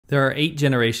There are 8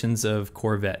 generations of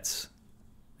Corvettes.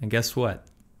 And guess what?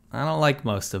 I don't like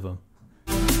most of them.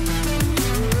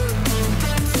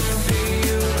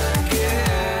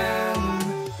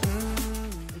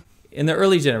 In the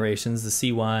early generations, the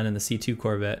C1 and the C2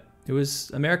 Corvette, it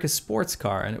was America's sports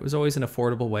car, and it was always an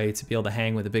affordable way to be able to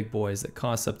hang with the big boys that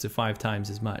cost up to 5 times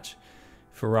as much.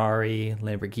 Ferrari,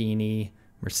 Lamborghini,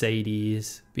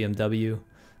 Mercedes, BMW.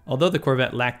 Although the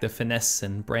Corvette lacked the finesse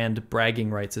and brand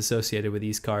bragging rights associated with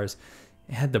these cars,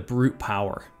 it had the brute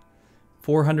power.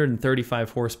 435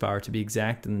 horsepower to be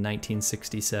exact in the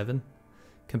 1967.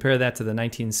 Compare that to the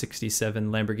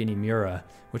 1967 Lamborghini Miura,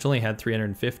 which only had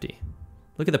 350.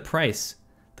 Look at the price.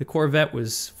 The Corvette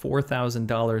was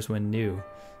 $4,000 when new,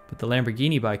 but the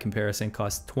Lamborghini by comparison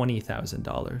cost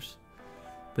 $20,000.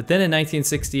 But then in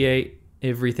 1968,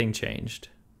 everything changed.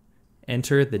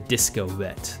 Enter the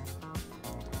Disco-Vette.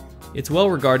 It's well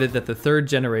regarded that the 3rd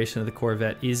generation of the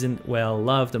Corvette isn't well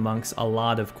loved amongst a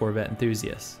lot of Corvette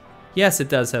enthusiasts. Yes, it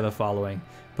does have a following,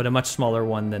 but a much smaller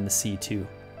one than the C2.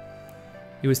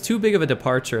 It was too big of a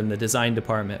departure in the design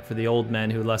department for the old men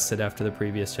who lusted after the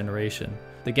previous generation.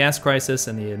 The gas crisis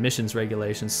and the emissions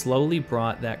regulations slowly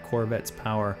brought that Corvette's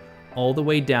power all the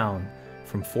way down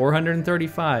from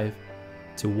 435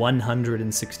 to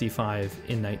 165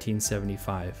 in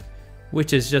 1975,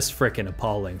 which is just frickin'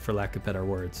 appalling for lack of better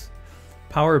words.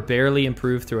 Power barely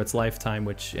improved through its lifetime,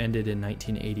 which ended in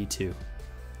 1982.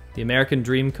 The American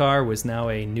dream car was now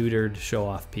a neutered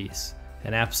show-off piece,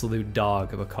 an absolute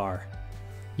dog of a car.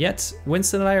 Yet,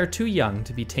 Winston and I are too young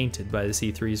to be tainted by the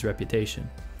C3's reputation.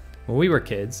 When we were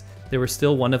kids, they were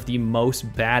still one of the most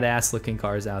badass looking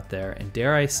cars out there, and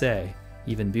dare I say,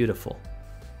 even beautiful.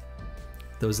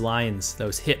 Those lines,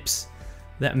 those hips,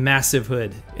 that massive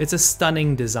hood, it's a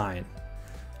stunning design.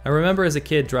 I remember as a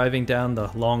kid driving down the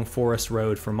long forest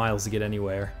road for miles to get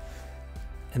anywhere,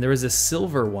 and there was a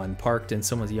silver one parked in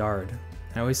someone's yard.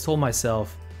 I always told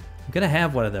myself, I'm gonna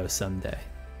have one of those someday.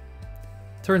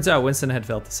 Turns out Winston had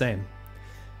felt the same.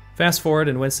 Fast forward,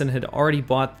 and Winston had already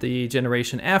bought the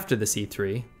generation after the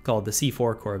C3, called the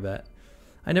C4 Corvette.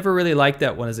 I never really liked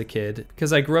that one as a kid,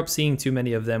 because I grew up seeing too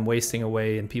many of them wasting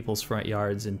away in people's front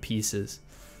yards in pieces.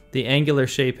 The angular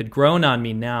shape had grown on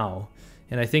me now,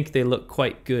 and I think they look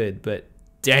quite good, but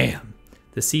damn!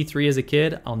 The C3 as a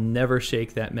kid, I'll never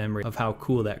shake that memory of how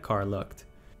cool that car looked.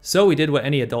 So we did what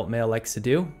any adult male likes to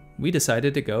do. We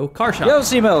decided to go car shopping. Yo,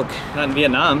 Sea-Milk! Not in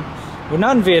Vietnam. We're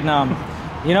not in Vietnam.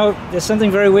 You know, there's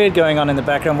something very weird going on in the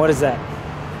background. What is that?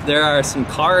 There are some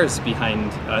cars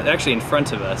behind, actually in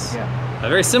front of us. Yeah.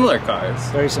 Very similar cars.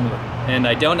 Very similar. And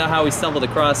I don't know how we stumbled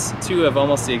across 2 of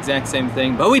almost the exact same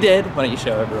thing, but we did. Why don't you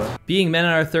show everyone? Being men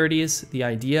in our 30s, the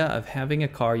idea of having a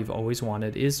car you've always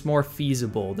wanted is more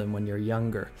feasible than when you're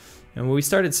younger. And when we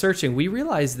started searching, we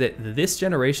realized that this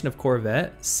generation of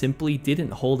Corvette simply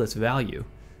didn't hold its value.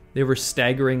 They were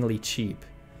staggeringly cheap.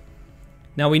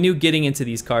 Now, we knew getting into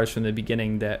these cars from the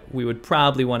beginning that we would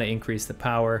probably want to increase the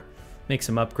power, make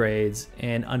some upgrades,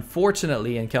 and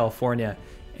unfortunately in California,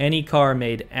 any car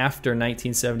made after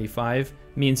 1975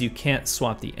 means you can't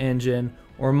swap the engine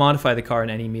or modify the car in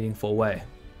any meaningful way.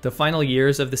 The final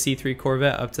years of the C3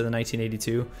 Corvette up to the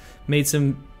 1982 made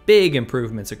some big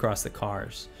improvements across the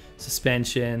cars.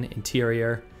 Suspension,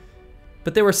 interior,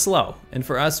 but they were slow, and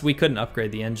for us, we couldn't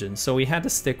upgrade the engine, so we had to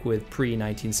stick with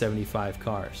pre-1975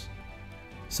 cars.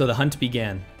 So the hunt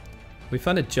began. We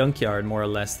found a junkyard, more or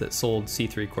less, that sold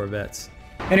C3 Corvettes.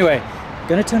 Anyway,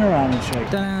 gonna turn around and show you.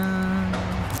 Ta-da!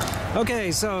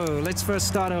 Okay, so let's first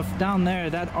start off down there,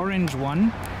 that orange one,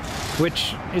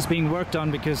 which is being worked on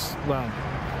because, well,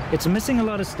 it's missing a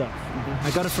lot of stuff.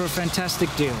 I got it for a fantastic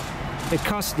deal. It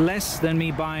cost less than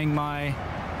me buying my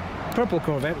purple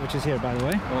Corvette, which is here, by the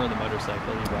way. Or the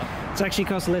motorcycle you bought. It's actually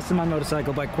cost less than my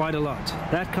motorcycle by quite a lot.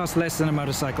 That cost less than a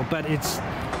motorcycle, but it's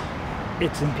in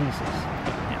pieces.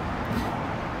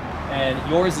 Yeah.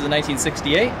 And yours is a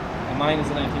 1968, and mine is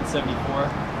a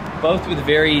 1974. Both with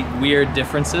very weird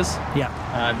differences.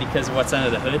 Yeah. Because of what's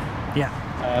under the hood. Yeah.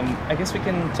 I guess we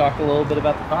can talk a little bit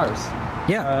about the cars.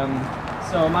 Yeah.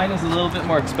 So mine is a little bit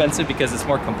more expensive because it's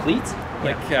more complete.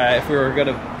 Like if we were going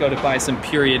to go to buy some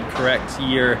period correct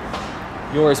year,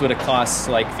 yours would have cost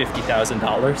like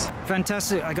 $50,000.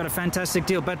 Fantastic! I got a fantastic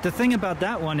deal. But the thing about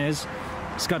that one is,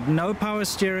 it's got no power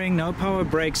steering, no power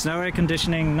brakes, no air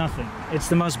conditioning, nothing. It's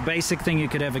the most basic thing you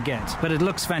could ever get, but it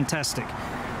looks fantastic.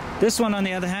 This one, on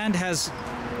the other hand, has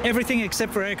everything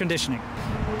except for air conditioning.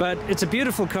 But it's a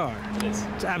beautiful car. It is.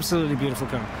 It's an absolutely beautiful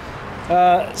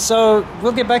car. So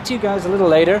we'll get back to you guys a little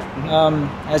later.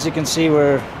 As you can see,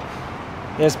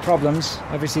 there's problems.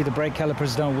 Obviously, the brake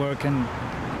calipers don't work, and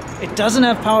It doesn't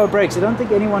have power brakes. I don't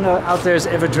think anyone out there has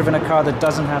ever driven a car that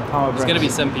doesn't have power brakes. There's going to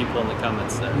be some people in the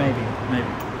comments there. Maybe.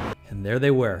 And there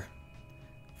they were.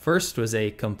 First was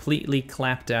a completely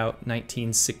clapped out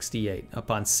 1968 up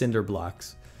on cinder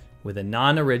blocks with a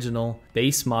non-original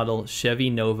base model Chevy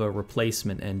Nova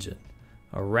replacement engine.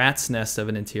 A rat's nest of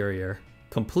an interior,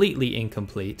 completely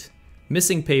incomplete,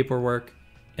 missing paperwork,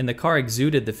 and the car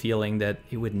exuded the feeling that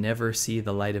it would never see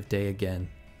the light of day again.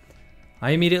 I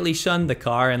immediately shunned the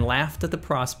car and laughed at the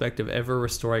prospect of ever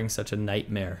restoring such a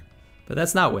nightmare. But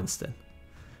that's not Winston.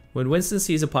 When Winston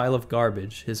sees a pile of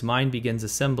garbage, his mind begins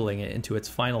assembling it into its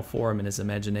final form in his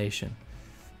imagination.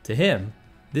 To him,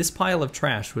 this pile of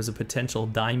trash was a potential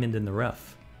diamond in the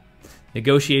rough.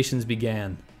 Negotiations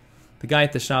began. The guy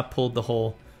at the shop pulled the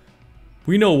whole,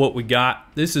 "We know what we got.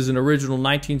 This is an original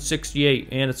 1968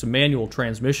 and it's a manual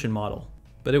transmission model."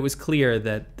 But it was clear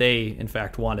that they, in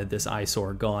fact, wanted this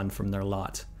eyesore gone from their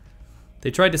lot. They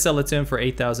tried to sell it to him for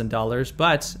 $8,000,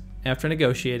 but after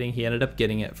negotiating, he ended up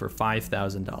getting it for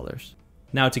 $5,000.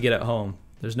 Now to get it home,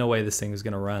 there's no way this thing was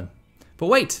going to run. But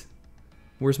wait,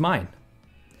 where's mine?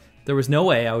 There was no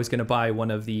way I was going to buy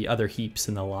one of the other heaps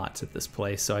in the lot at this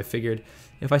place, so I figured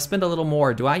if I spend a little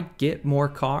more, do I get more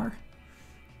car?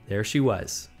 There she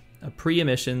was, a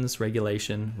pre-emissions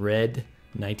regulation red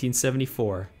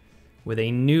 1974 with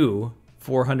a new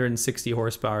 460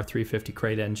 horsepower 350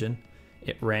 crate engine.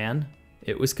 It ran,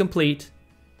 it was complete,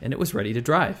 and it was ready to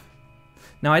drive.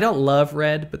 Now I don't love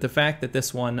red, but the fact that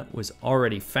this one was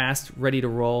already fast, ready to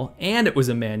roll, and it was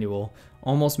a manual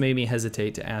almost made me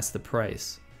hesitate to ask the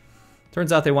price.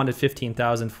 Turns out they wanted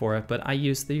 $15,000 for it, but I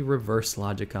used the reverse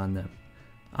logic on them.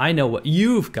 I know what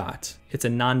you've got. It's a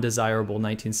non-desirable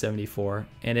 1974,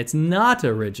 and it's not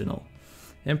original.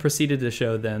 And proceeded to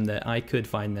show them that I could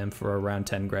find them for around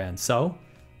 10 grand. So,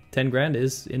 10 grand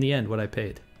is, in the end, what I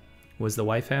paid. Was the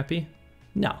wife happy?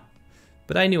 No.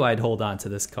 But I knew I'd hold on to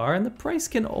this car, and the price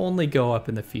can only go up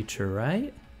in the future,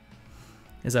 right?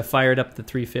 As I fired up the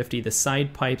 350, the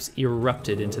side pipes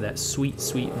erupted into that sweet,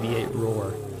 sweet V8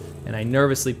 roar, and I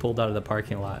nervously pulled out of the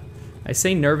parking lot. I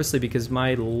say nervously because,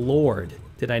 my lord,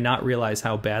 did I not realize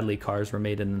how badly cars were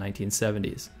made in the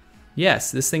 1970s.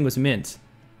 Yes, this thing was mint.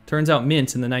 Turns out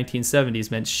mint in the 1970s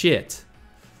meant shit.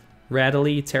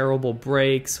 Rattly, terrible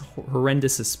brakes,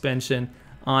 horrendous suspension,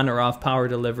 on or off power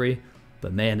delivery,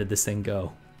 but man did this thing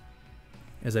go.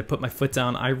 As I put my foot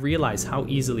down, I realized how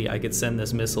easily I could send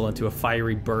this missile into a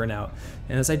fiery burnout,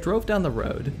 and as I drove down the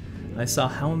road, I saw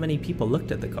how many people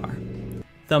looked at the car.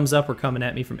 Thumbs up were coming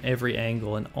at me from every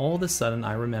angle, and all of a sudden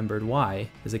I remembered why,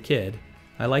 as a kid,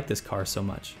 I liked this car so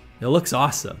much. It looks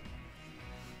awesome.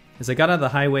 As I got on the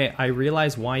highway, I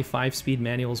realized why 5-speed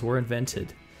manuals were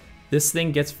invented. This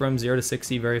thing gets from 0 to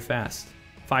 60 very fast,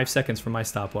 5 seconds from my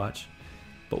stopwatch.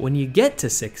 But when you get to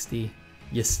 60,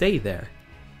 you stay there.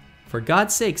 For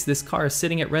God's sakes, this car is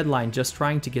sitting at redline just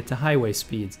trying to get to highway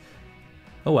speeds.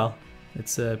 Oh well,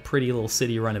 it's a pretty little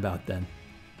city runabout then.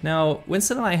 Now,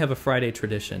 Winston and I have a Friday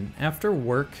tradition. After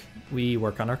work, we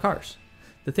work on our cars.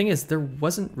 The thing is, there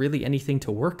wasn't really anything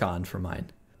to work on for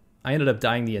mine. I ended up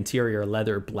dyeing the interior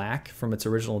leather black from its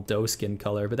original doe skin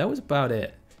color, but that was about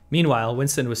it. Meanwhile,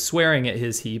 Winston was swearing at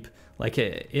his heap like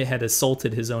it had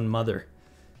assaulted his own mother.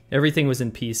 Everything was in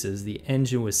pieces. The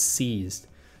engine was seized.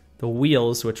 The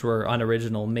wheels, which were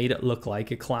unoriginal, made it look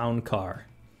like a clown car.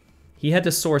 He had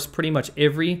to source pretty much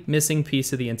every missing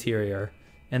piece of the interior,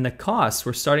 and the costs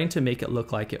were starting to make it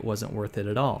look like it wasn't worth it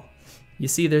at all. You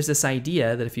see, there's this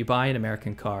idea that if you buy an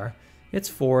American car, it's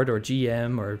Ford or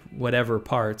GM or whatever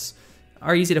parts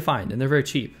are easy to find, and they're very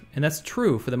cheap. And that's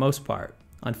true for the most part.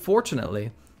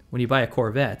 Unfortunately, when you buy a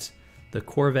Corvette, the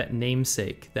Corvette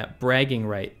namesake, that bragging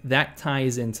right, that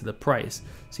ties into the price.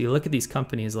 So you look at these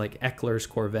companies like Eckler's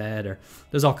Corvette, or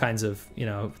there's all kinds of,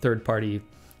 third-party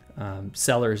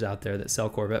sellers out there that sell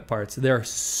Corvette parts. They're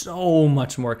so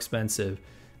much more expensive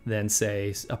than,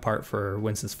 say, a part for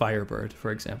Winston's Firebird,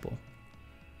 for example.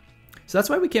 So that's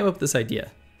why we came up with this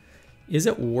idea. Is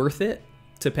it worth it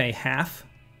to pay half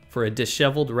for a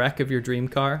disheveled wreck of your dream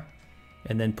car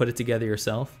and then put it together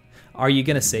yourself? Are you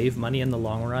going to save money in the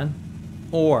long run?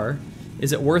 Or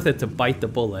is it worth it to bite the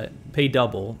bullet, pay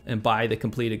double, and buy the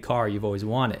completed car you've always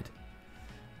wanted?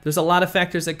 There's a lot of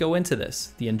factors that go into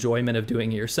this. The enjoyment of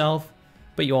doing it yourself,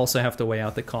 but you also have to weigh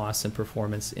out the costs and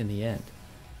performance in the end.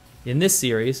 In this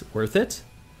series, Worth It?,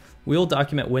 we'll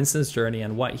document Winston's journey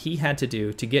on what he had to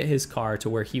do to get his car to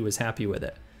where he was happy with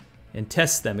it, and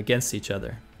test them against each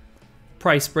other.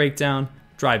 Price breakdown,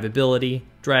 drivability,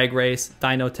 drag race,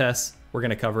 dyno tests, we're going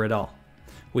to cover it all.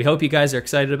 We hope you guys are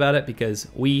excited about it because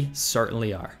we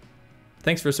certainly are.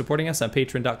 Thanks for supporting us on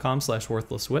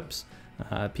patreon.com/worthlesswhips.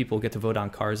 People get to vote on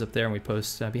cars up there, and we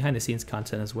post behind the scenes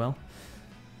content as well.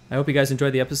 I hope you guys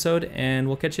enjoyed the episode, and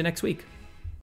we'll catch you next week.